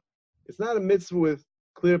mitzvah. It's not a mitzvah with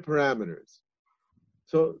clear parameters.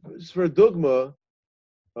 So, just for a dogma,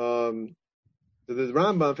 so the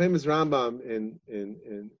Rambam, famous Rambam in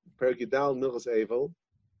Perek Yudal Milchas Eivel,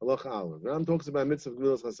 Halacha Aleph. The Rambam talks about mitzvah of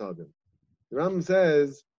Gemilas Chasadim. The Rambam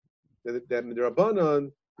says that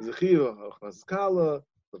Midrabanan is a chiyuv Chnas Kala,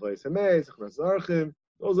 L'Vayis Hameis, Chnas Archim.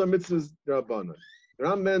 Those are mitzvahs Drabanan. The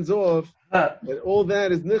Rambam ends off that all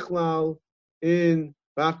that is nichlal in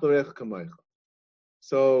B'Achlorech Kamaycha.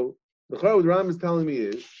 So the Rambam is telling me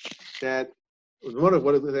is that. What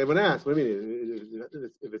everyone asks, what do you mean?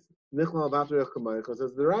 If it's Nichlal B'Achlorech Kamaycha,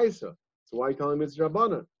 says the Raisa. So why are you telling me it's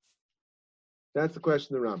Rabbanan? That's the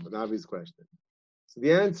question of the Rambam, an obvious question. So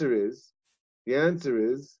the answer is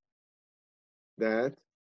that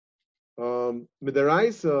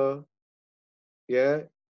Midaraisa,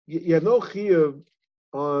 you have no chiyuv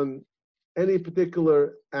on any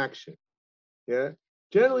particular action. Yeah?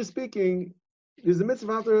 Generally speaking, there's a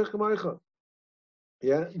mitzvah B'Achlorech Kamaycha.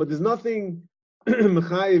 Yeah? But there's nothing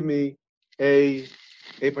mechayiv me a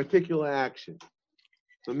particular action.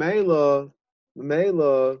 Mamela,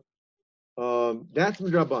 that's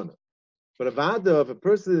midrabana. But if a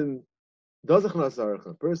person does a chnas archa,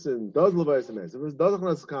 a person does l'vayis hameis, a person does a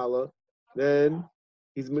chnas kala, then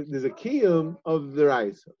there's a kiyum of the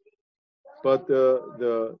rice, but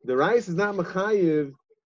the rice is not mechayiv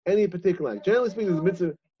any particular act. Generally speaking, the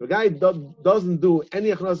mitzvah. The guy doesn't do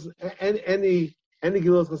any gilos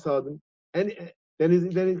chasadim, then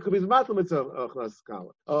he could be matal mitzvah of chnas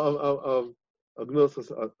kala of gilos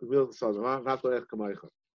chasadim.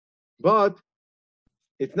 But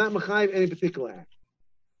it's not mechayiv any particular act.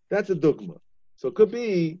 That's a dogma. So it could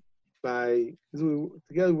be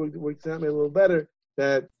together we examine a little better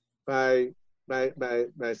that by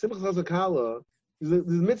simchas chassan kala there's a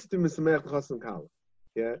mitzvah to misameach chassan kala.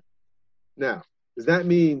 Yeah. Now, does that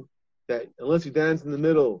mean that unless you dance in the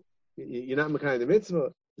middle, you're not mekayim the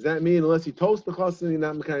mitzvah? Does that mean unless you toast the chassan, you're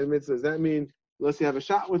not mekayim the mitzvah? Does that mean unless you have a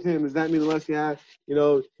shot with him? Does that mean unless you have, you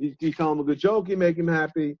tell him a good joke, you make him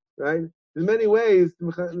happy, right? There's many ways to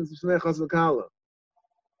misameach chassan kala.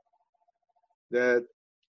 That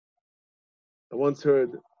I once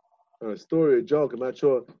heard a story, a joke. I'm not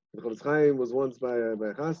sure. The Chofetz Chaim was once by a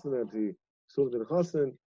chassan, and he spoke to the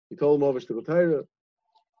chassan. He told him over to Torah.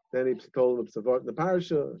 Then he told him a in the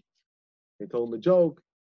parasha. He told him a joke.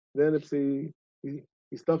 Then he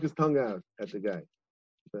stuck his tongue out at the guy.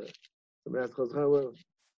 Somebody asked Chofetz Chaim,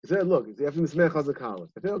 he said, "Look, you have to mismech chazak kala."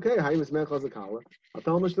 I said, "Okay, how you mismech chazak kala? I'll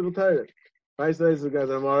tell him a Torah." Five says the guys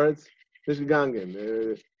are Maritz, nicht gegangen.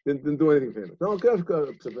 Didn't do anything for him. No, okay,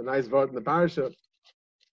 it's a nice word in the parasha.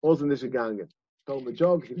 Also nicht gegangen. Told him a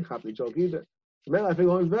joke. He didn't have the joke either. Man, I think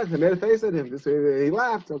on his back, I made a face at him. This way he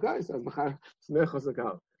laughed. Okay, so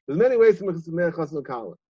there's many ways to make chassan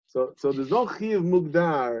kala. So there's no chiyuv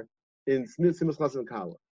mugdar in simchas chassan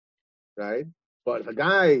kala, right? But if a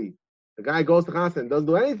guy goes to chassan and doesn't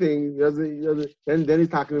do anything, then he's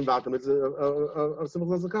talking about the mitzvah of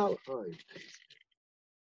simchas chassan kala.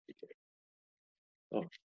 Oh.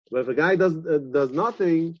 But if a guy does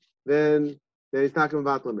nothing, then he's talking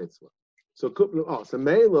about the mitzvah. So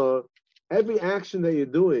Mela, every action that you're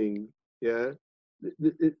doing, yeah,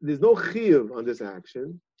 there's no chiyuv on this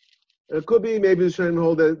action. It could be maybe the Shem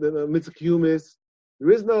hold the mitzvah kiyumis.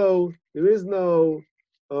 There is no p'tur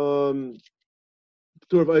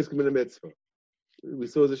of oiskim in a mitzvah. We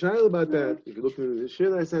saw the shayla about that. If you look through the shir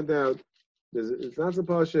that I sent out, it's not so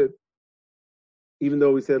pashut. Even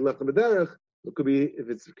though we said lechem b'derech, it could be if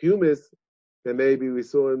it's kiyumis, then maybe we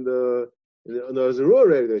saw in the Zarur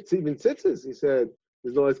already that even tzitzis. He said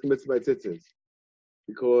there's no oiskim mitzvah by tzitzis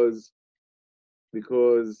because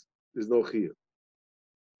there's no chiyuv.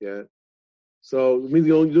 Yeah. So it means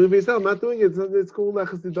you're only doing it for yourself. I'm not doing it. It's cool. I'm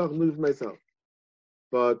doing it for myself.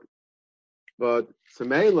 But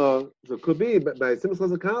Samela, so it could be by simchas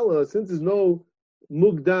chassan kala, since there's no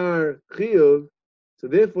mugdar chiyuv, so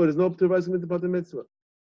therefore there's no p'tur b'oiskim mitzvah mitzvah.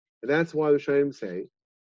 And that's why the Shem say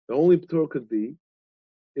the only p'tur could be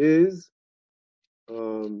is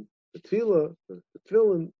the tefillah, the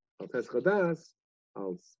tefillin, al tes chadas,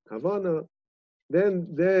 al kavana.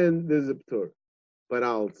 Then there's a p'tur. But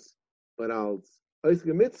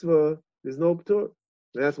oiskim mitzvah, there's no p'tur.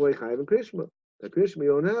 And that's why you chayav in krishma. At krishma,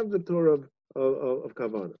 you don't have the p'tur of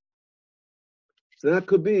kavana. So that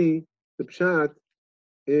could be the pshat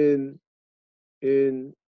in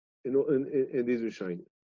these rishonim.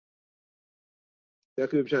 That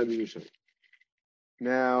could be pshat in these rishonim.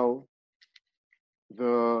 Now,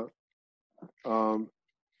 another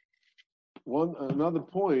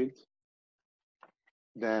point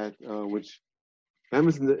that which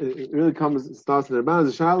it really starts in the Ramban,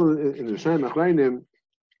 the Shalom in the Rishonim Achrayim,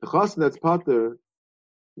 the chassan that's pater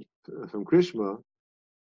from Krishma.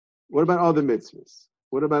 What about other mitzvahs?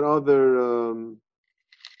 What about other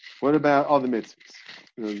mitzvahs?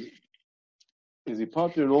 Is he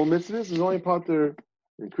pater in all mitzvahs? Is only pater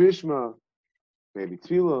in Krishma? Maybe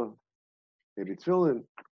tefillah, maybe tefillin.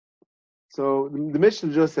 So the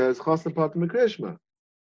Mishnah just says chassan pater in Krishma.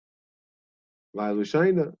 Laila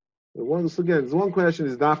Shaina. The one question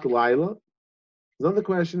is dafka Laila. Another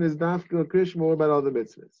question is dafka Krishma. What about other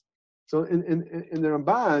mitzvahs? So in the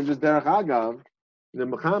Ramban, just derech agav, in the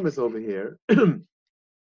Mechamis over here, the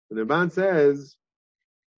Ramban says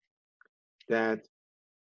that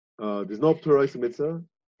there's no p'tur mitzvah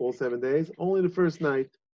all 7 days, only the first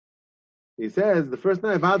night. He says the first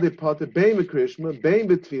night v'adei pater bein b'krishma, bein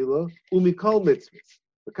b'tefillah, umikol mitzvahs.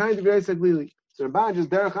 The kind of very saglili. So Ramban just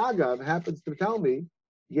derech agav happens to tell me.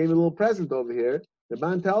 He gave me a little present over here. The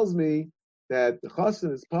Ramban tells me that the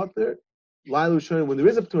chassan is pater. Lailu showing when there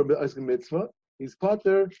is a p'tur oiskim mitzvah, he's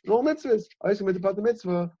pater in all mitzvahs. Oiskim mitzvah pater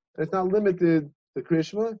mitzvah, and it's not limited to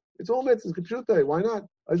krishma. It's all mitzvahs. Kipshutai. Why not?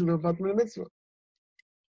 Oiskim pater mitzvah.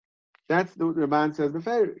 That's the Ramban says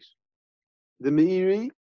beferish. The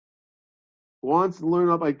Meiri wants to learn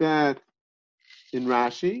up like that in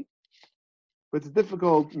Rashi, but it's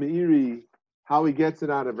difficult, Meiri, how he gets it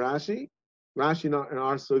out of Rashi. Rashi not in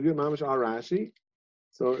our sugya, mamash our Rashi.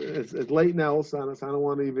 So it's late now, so I don't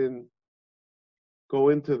want to even go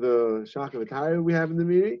into the Shaka V'Tayr we have in the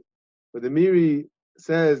Meiri. But the Meiri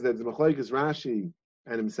says that the Machlokes Rashi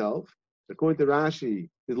and himself. According to Rashi,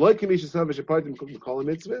 his loy kamisha savish apartim kol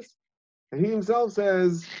mitzvahs, and he himself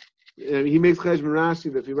says he makes cheshbon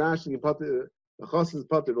Rashi that if he Rashi the chassan is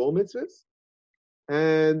pater all mitzvahs,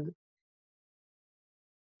 and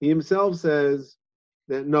he himself says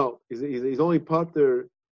that no, he's only pater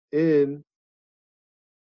in.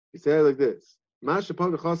 He said like this: Masha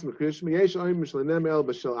pater chassan b'krishma yesh oim mishlenem el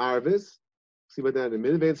b'shel arvis. See about that in a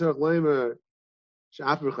minute. Vein tzarich leimer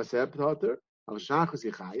she'aper chaseb pater al shachris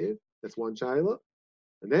yichayev. That's one shaila.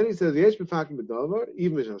 And then he says, Yesh b'fakim b'davar,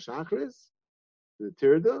 even mishal shachris, the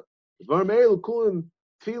tirda, var me'elu kulin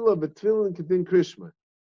tefillah b'tefillin kedin krishma.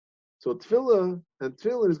 So tefillah and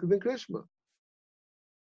tefillin is kedin krishma.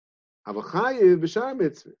 Avachayiv b'shar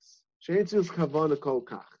mitzvahs. Shein tzil's kavana kol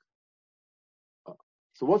kach.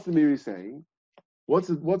 So what's the Meiri saying? What's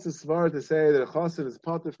the svara to say that a chassan is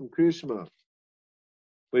pater from krishma,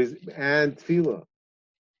 and tefillah,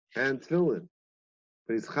 and tefillin?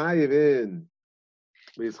 But he's chayiv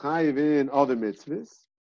in other mitzvahs.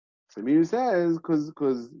 So Meiri says,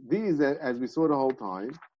 because these, as we saw the whole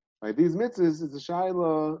time, right, these mitzvahs is a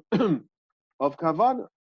shaila of kavana.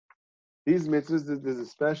 These mitzvahs, there's a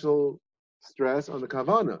special stress on the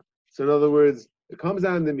kavana. So in other words, it comes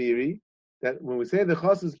out in the Meiri that when we say the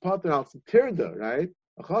chassan is pater al tirda, right?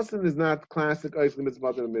 A chassan is not classic oislim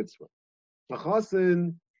mitzvah pater mitzvah. A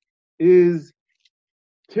chassan is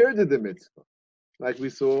tirda the mitzvah, like we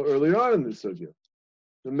saw earlier on in the sugya.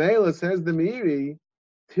 The Mela says the Meiri,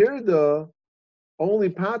 tirda only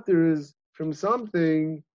paters from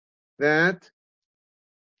something that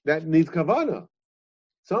needs kavana.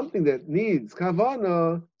 Something that needs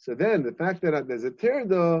kavana, so then the fact that there's a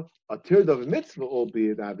tirda of a mitzvah,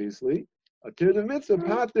 albeit obviously, a tirda of mitzvah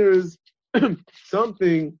paters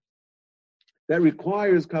something that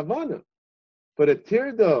requires kavana. But a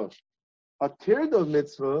tirda of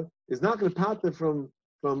mitzvah is not going to pater from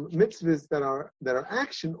mitzvahs that are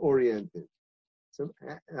action oriented. So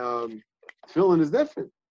tefillin is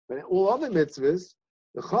different, but all other mitzvahs,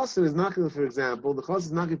 the chassan is not going to, for example, the chassan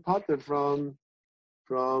is not going to pater from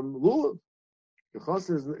lulav. The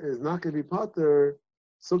chassan is not going to be pater.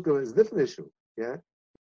 Sukkah is a different issue. Yeah,